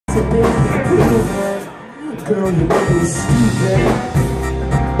can make me feel it. Girl, you make me stupid.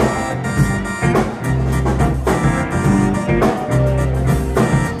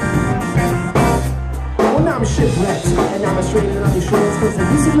 Well, now I'm shipwrecked, and now I'm straining on your shores. Cause I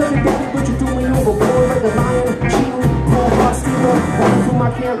used to love you, baby, but you threw me overboard like a lion, cheating, pull car stealer, running through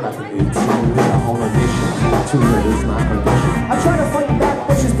my camp like an 18 with a whole edition. Too late is my condition. I try to fight back,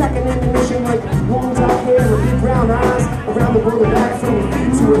 but she's packing ammunition like wounds out here with big brown eyes. Around the world, back from her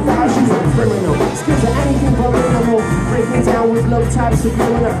feet to her thighs. She's a criminal. Skills are anything but minimal. Break me down with love types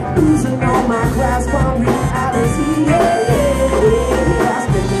subliminal. Losing all my grasp on reality. Yeah. I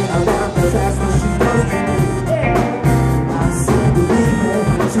spin me around cause that's what she does to me. Yeah. I see the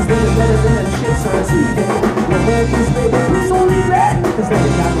leaving. She's living better than the chips on TV. No man, please, baby, please don't leave it. Cause they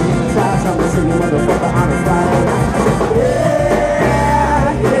got me hypnotized. I'm a singing motherfucker on a Friday night. Yeah.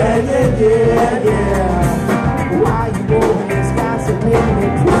 Why you always got to make me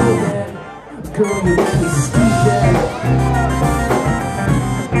prove it? Girl, you make me stupid.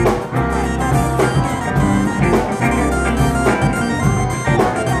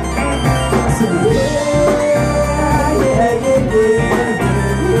 I said,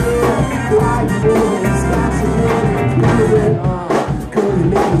 why you always got to make me prove it? Girl, you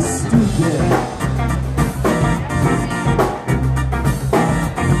make me stupid.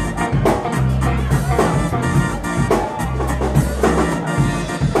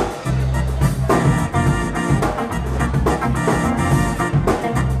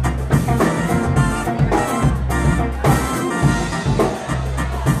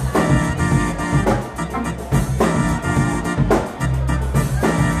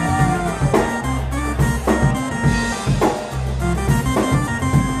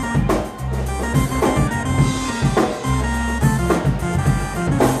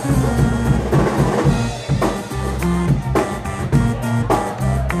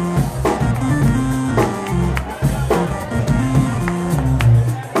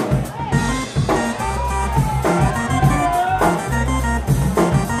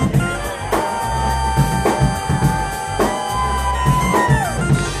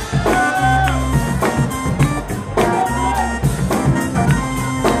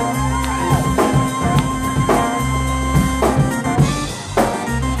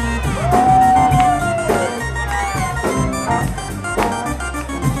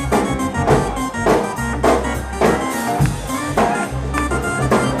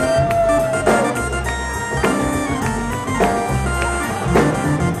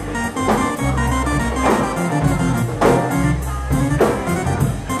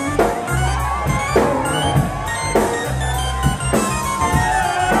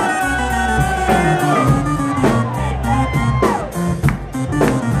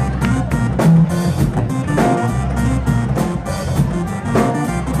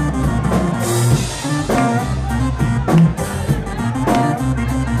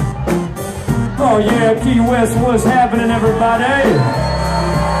 Oh yeah, Key West, what's happening, everybody?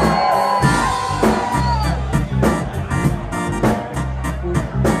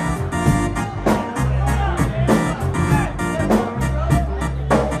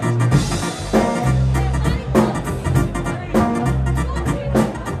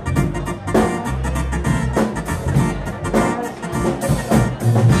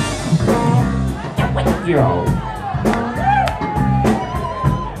 Yo.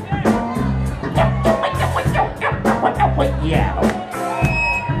 Yeah.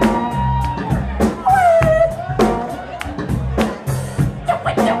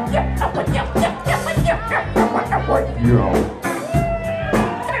 Yo.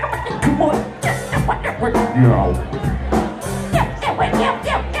 Come on. Yo.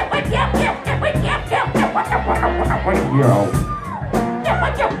 Yo.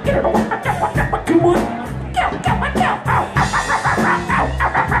 Come on.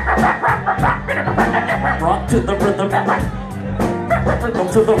 Rock to the rhythm. Rhythm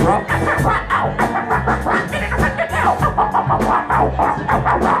to the rock.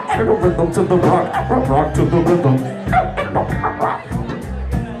 Rhythm to the rock. Rock to the rhythm.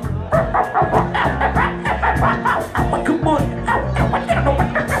 Come on.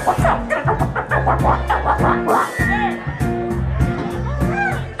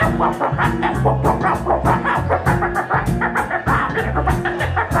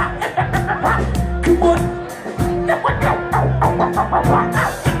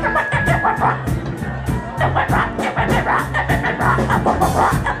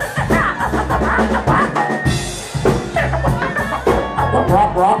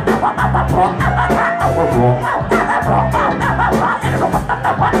 Rock.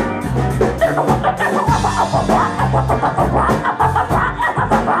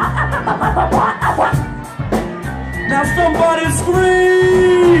 Now somebody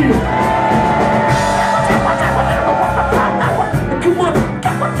scream! Come on!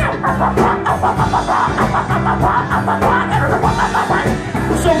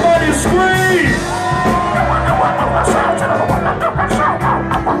 Somebody scream!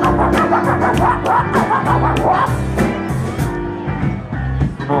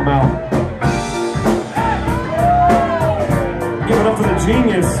 I'm out. Give it up for the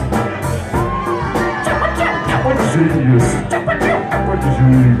genius. What genius? What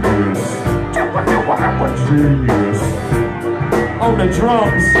genius? What genius? On the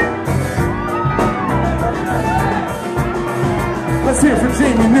drums. Let's hear it for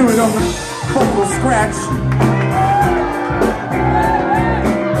Jamie Neumann on the vocal scratch.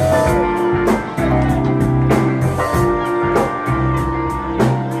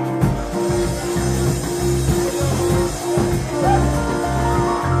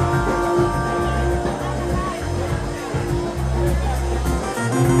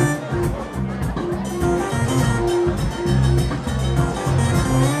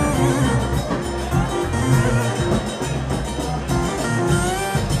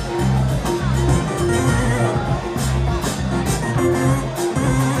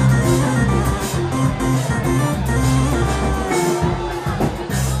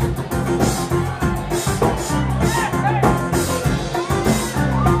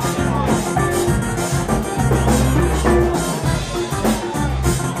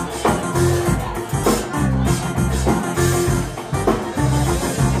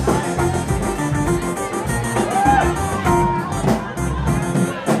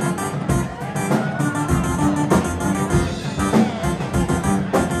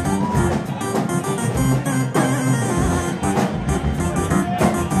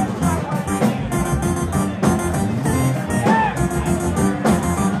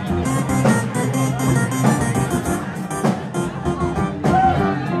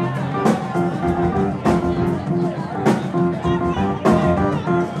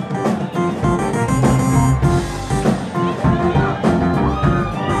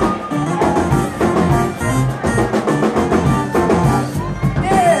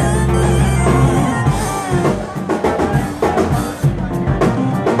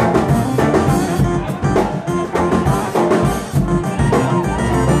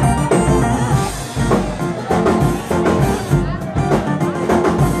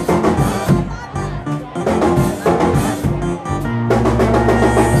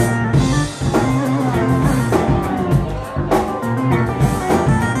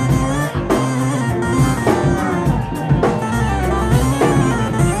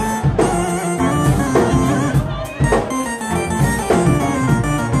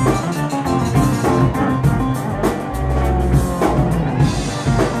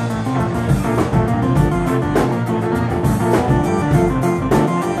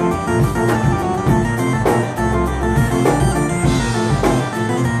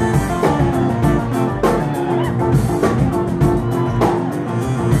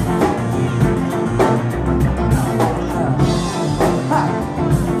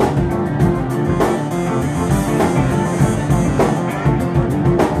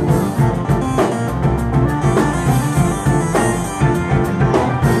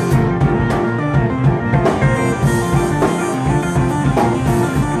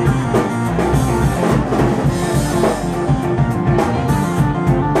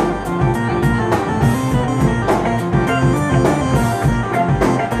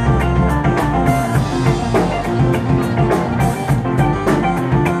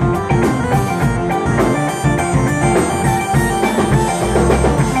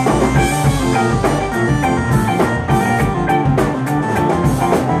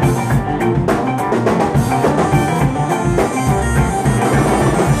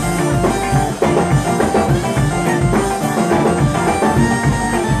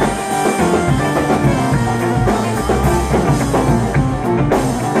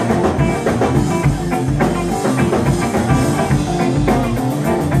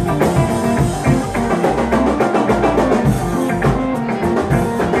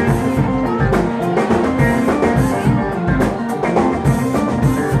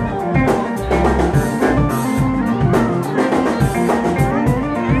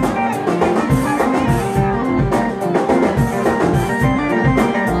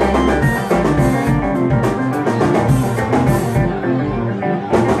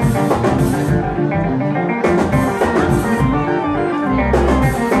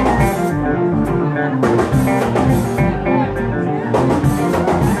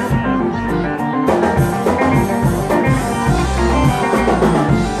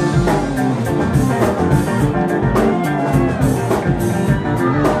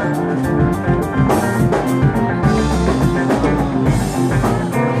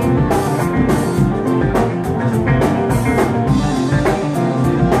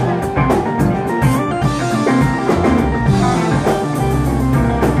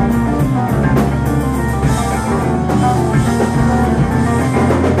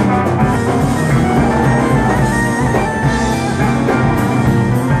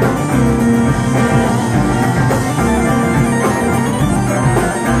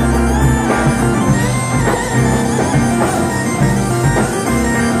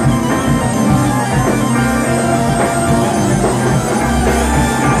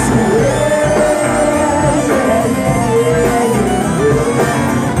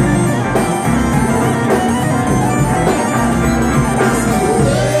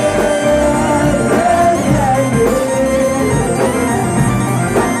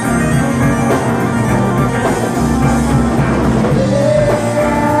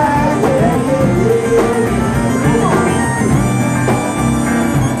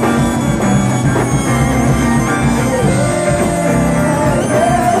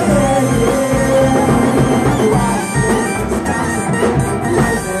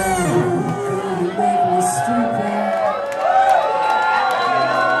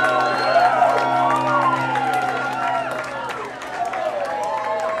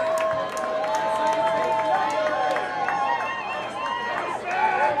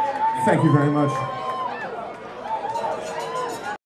 Thank you very much.